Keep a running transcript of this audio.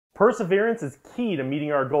Perseverance is key to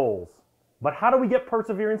meeting our goals. But how do we get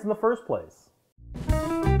perseverance in the first place?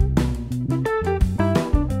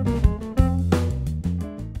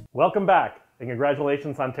 Welcome back, and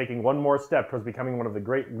congratulations on taking one more step towards becoming one of the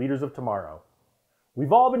great leaders of tomorrow.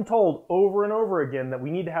 We've all been told over and over again that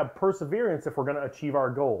we need to have perseverance if we're going to achieve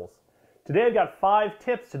our goals. Today I've got 5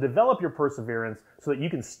 tips to develop your perseverance so that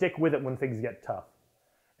you can stick with it when things get tough.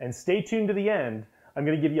 And stay tuned to the end. I'm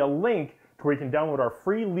going to give you a link to where you can download our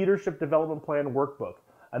free Leadership Development Plan workbook.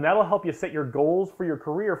 And that'll help you set your goals for your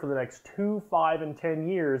career for the next 2, 5, and 10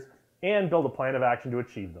 years and build a plan of action to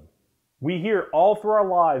achieve them. We hear all through our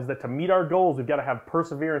lives that to meet our goals, we've got to have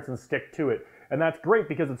perseverance and stick to it. And that's great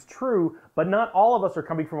because it's true, but not all of us are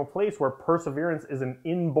coming from a place where perseverance is an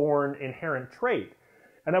inborn, inherent trait.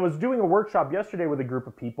 And I was doing a workshop yesterday with a group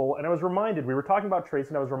of people, and I was reminded, we were talking about traits,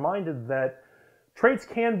 and I was reminded that traits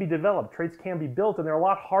can be developed, traits can be built, and they're a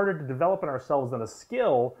lot harder to develop in ourselves than a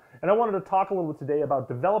skill. And I wanted to talk a little bit today about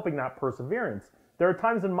developing that perseverance. There are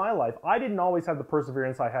times in my life I didn't always have the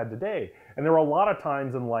perseverance I had today. And there were a lot of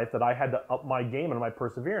times in life that I had to up my game and my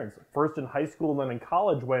perseverance. First in high school and then in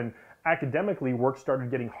college when academically work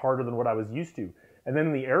started getting harder than what I was used to. And then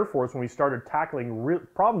in the Air Force when we started tackling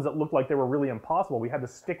problems that looked like they were really impossible, we had to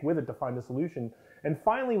stick with it to find a solution. And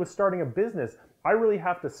finally with starting a business, I really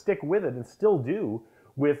have to stick with it and still do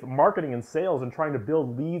with marketing and sales and trying to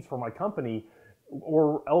build leads for my company,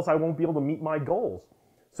 or else I won't be able to meet my goals.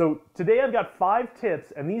 So today I've got 5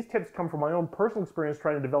 tips, and these tips come from my own personal experience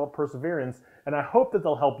trying to develop perseverance, and I hope that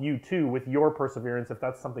they'll help you too with your perseverance if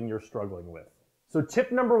that's something you're struggling with. So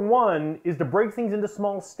tip number 1 is to break things into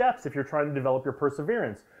small steps if you're trying to develop your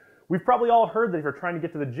perseverance. We've probably all heard that if you're trying to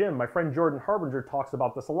get to the gym, my friend Jordan Harbinger talks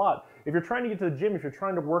about this a lot. If you're trying to get to the gym, if you're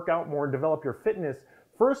trying to work out more and develop your fitness,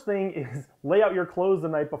 first thing is lay out your clothes the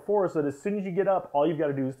night before so that as soon as you get up, all you've got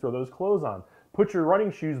to do is throw those clothes on. Put your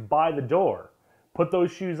running shoes by the door. Put those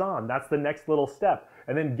shoes on. That's the next little step.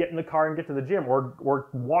 And then get in the car and get to the gym or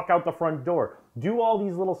walk out the front door. Do all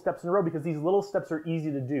these little steps in a row because these little steps are easy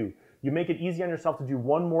to do. You make it easy on yourself to do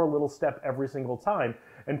one more little step every single time.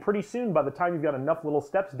 And pretty soon, by the time you've got enough little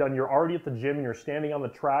steps done, you're already at the gym and you're standing on the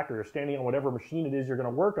track or you're standing on whatever machine it is you're going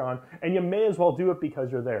to work on, and you may as well do it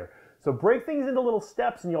because you're there. So break things into little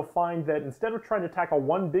steps and you'll find that instead of trying to tackle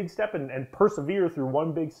one big step and persevere through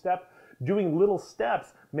one big step, doing little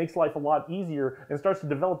steps makes life a lot easier and starts to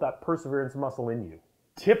develop that perseverance muscle in you.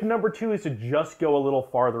 Tip number 2 is to just go a little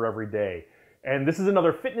farther every day. And this is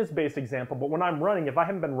another fitness-based example, but when I'm running, if I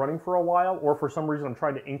haven't been running for a while, or for some reason I'm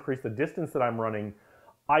trying to increase the distance that I'm running,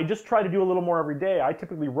 I just try to do a little more every day. I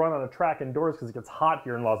typically run on a track indoors because it gets hot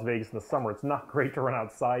here in Las Vegas in the summer. It's not great to run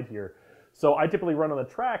outside here. So I typically run on the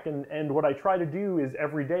track, and what I try to do is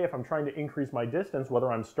every day, if I'm trying to increase my distance,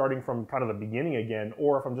 whether I'm starting from kind of the beginning again,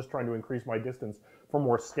 or if I'm just trying to increase my distance for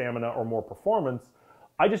more stamina or more performance,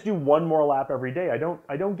 I just do one more lap every day.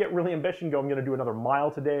 I don't get really ambitious and go, I'm going to do another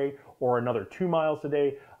mile today or another 2 miles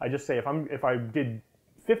today. I just say if I did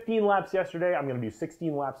 15 laps yesterday, I'm going to do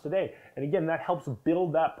 16 laps today. And again, that helps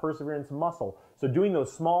build that perseverance muscle. So doing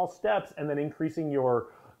those small steps and then increasing your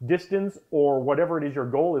distance or whatever it is your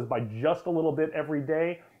goal is by just a little bit every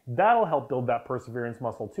day, that'll help build that perseverance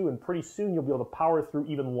muscle too. And pretty soon you'll be able to power through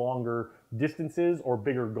even longer distances or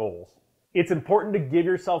bigger goals. It's important to give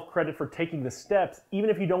yourself credit for taking the steps, even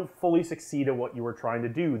if you don't fully succeed at what you were trying to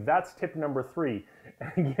do. That's tip number 3.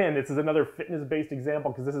 And again, this is another fitness-based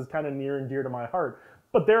example because this is kind of near and dear to my heart.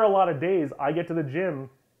 But there are a lot of days I get to the gym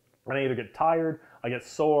and I either get tired, I get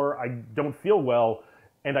sore, I don't feel well,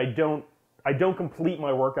 and I don't complete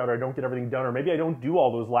my workout, or I don't get everything done, or maybe I don't do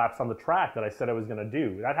all those laps on the track that I said I was going to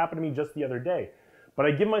do. That happened to me just the other day. But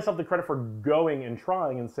I give myself the credit for going and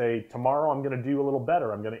trying and say, tomorrow I'm going to do a little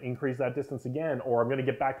better. I'm going to increase that distance again, or I'm going to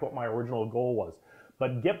get back to what my original goal was.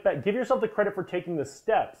 But give yourself the credit for taking the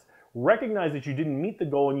steps. Recognize that you didn't meet the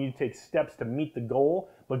goal and you need to take steps to meet the goal,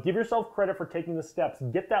 but give yourself credit for taking the steps.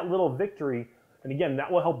 Get that little victory, and again, that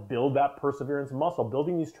will help build that perseverance muscle.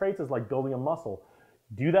 Building these traits is like building a muscle.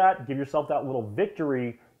 Do that, give yourself that little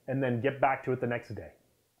victory, and then get back to it the next day.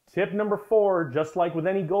 Tip number 4, just like with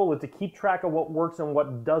any goal, is to keep track of what works and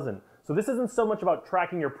what doesn't. So this isn't so much about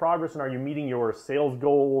tracking your progress and are you meeting your sales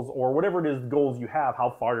goals or whatever it is goals you have,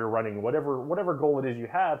 how far you're running, whatever goal it is you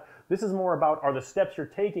have. This is more about, are the steps you're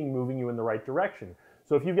taking moving you in the right direction?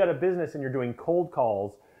 So if you've got a business and you're doing cold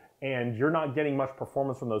calls and you're not getting much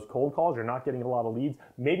performance from those cold calls, you're not getting a lot of leads,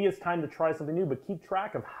 maybe it's time to try something new, but keep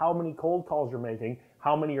track of how many cold calls you're making,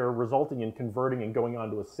 how many are resulting in converting and going on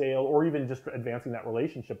to a sale, or even just advancing that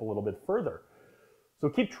relationship a little bit further. So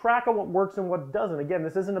keep track of what works and what doesn't. Again,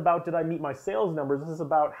 this isn't about did I meet my sales numbers, this is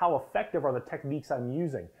about how effective are the techniques I'm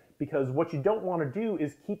using. because what you don't want to do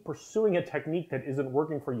is keep pursuing a technique that isn't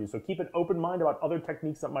working for you. So keep an open mind about other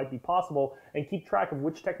techniques that might be possible, and keep track of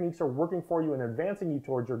which techniques are working for you and advancing you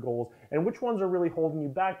towards your goals, and which ones are really holding you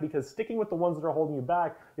back, because sticking with the ones that are holding you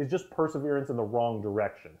back is just perseverance in the wrong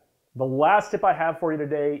direction. The last tip I have for you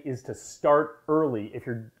today is to start early if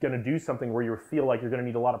you're going to do something where you feel like you're going to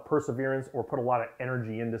need a lot of perseverance or put a lot of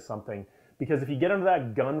energy into something. Because if you get under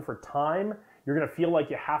that gun for time, you're going to feel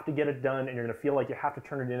like you have to get it done, and you're going to feel like you have to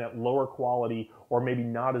turn it in at lower quality or maybe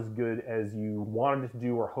not as good as you wanted it to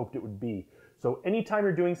do or hoped it would be. So anytime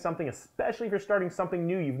you're doing something, especially if you're starting something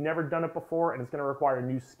new, you've never done it before, and it's going to require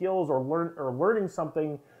new skills or learning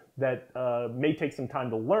something that may take some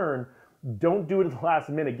time to learn, don't do it at the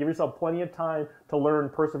last minute. Give yourself plenty of time to learn,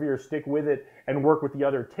 persevere, stick with it, and work with the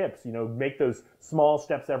other tips. You know, make those small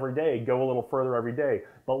steps every day, go a little further every day,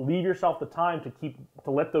 but leave yourself the time to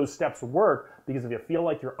let those steps work, because if you feel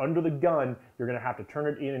like you're under the gun, you're going to have to turn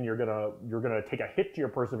it in, and you're going to take a hit to your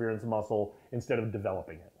perseverance muscle instead of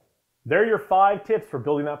developing it. There are your 5 tips for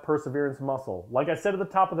building that perseverance muscle. Like I said at the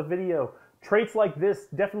top of the video, traits like this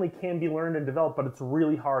definitely can be learned and developed, but it's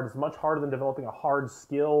really hard. It's much harder than developing a hard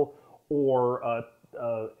skill or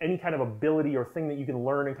any kind of ability or thing that you can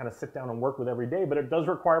learn and kind of sit down and work with every day, but it does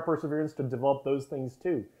require perseverance to develop those things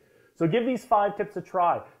too. So give these 5 tips a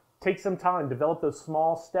try. Take some time, develop those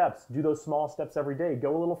small steps, do those small steps every day,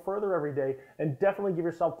 go a little further every day, and definitely give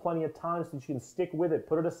yourself plenty of time so that you can stick with it,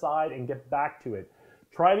 put it aside, and get back to it.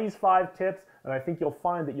 Try these 5 tips, and I think you'll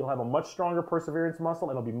find that you'll have a much stronger perseverance muscle,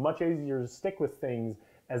 and it'll be much easier to stick with things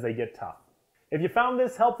as they get tough. If you found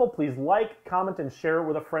this helpful, please like, comment, and share it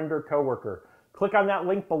with a friend or coworker. Click on that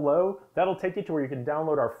link below. That'll take you to where you can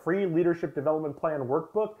download our free Leadership Development Plan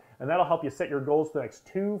workbook, and that'll help you set your goals for the next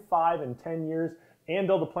 2, 5, and 10 years and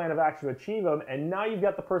build a plan of action to achieve them, and now you've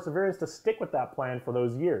got the perseverance to stick with that plan for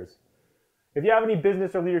those years. If you have any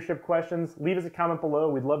business or leadership questions, leave us a comment below.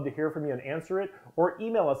 We'd love to hear from you and answer it, or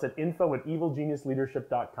email us at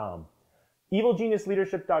info@evilgeniusleadership.com.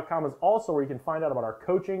 EvilGeniusLeadership.com is also where you can find out about our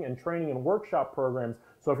coaching and training and workshop programs.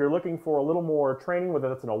 So if you're looking for a little more training, whether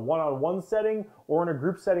that's in a one-on-one setting or in a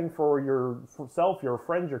group setting for yourself, your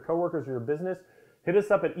friends, your coworkers, or your business, hit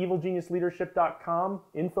us up at EvilGeniusLeadership.com,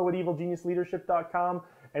 info@EvilGeniusLeadership.com,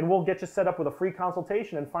 and we'll get you set up with a free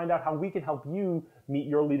consultation and find out how we can help you meet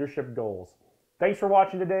your leadership goals. Thanks for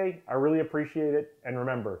watching today. I really appreciate it. And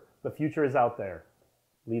remember, the future is out there.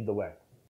 Lead the way.